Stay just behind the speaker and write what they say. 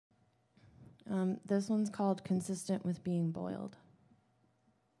This one's called Consistent with Being Boiled.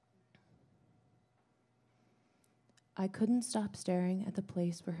 I couldn't stop staring at the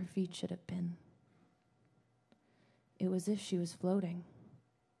place where her feet should have been. It was as if she was floating,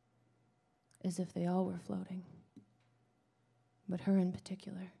 as if they all were floating, but her in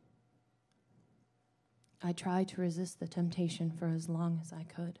particular. I tried to resist the temptation for as long as I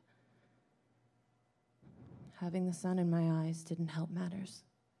could. Having the sun in my eyes didn't help matters.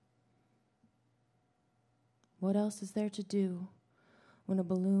 What else is there to do when a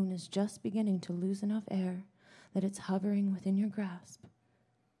balloon is just beginning to lose enough air that it's hovering within your grasp?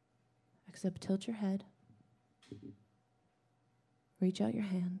 Except tilt your head, reach out your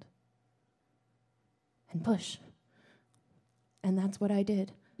hand, and push. And that's what I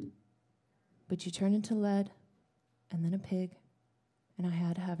did. But you turn into lead, and then a pig, and I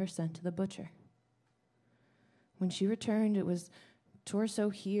had to have her sent to the butcher. When she returned, it was torso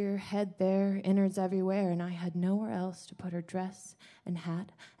here, head there, innards everywhere, and I had nowhere else to put her dress and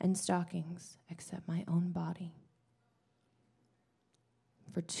hat and stockings except my own body.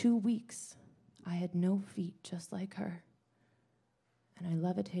 For 2 weeks, I had no feet just like her, and I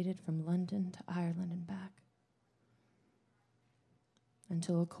levitated from London to Ireland and back,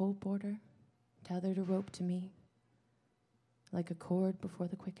 until a cold border tethered a rope to me like a cord before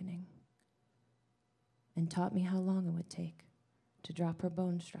the quickening, and taught me how long it would take to drop her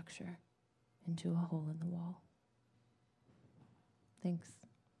bone structure into a hole in the wall. Thanks.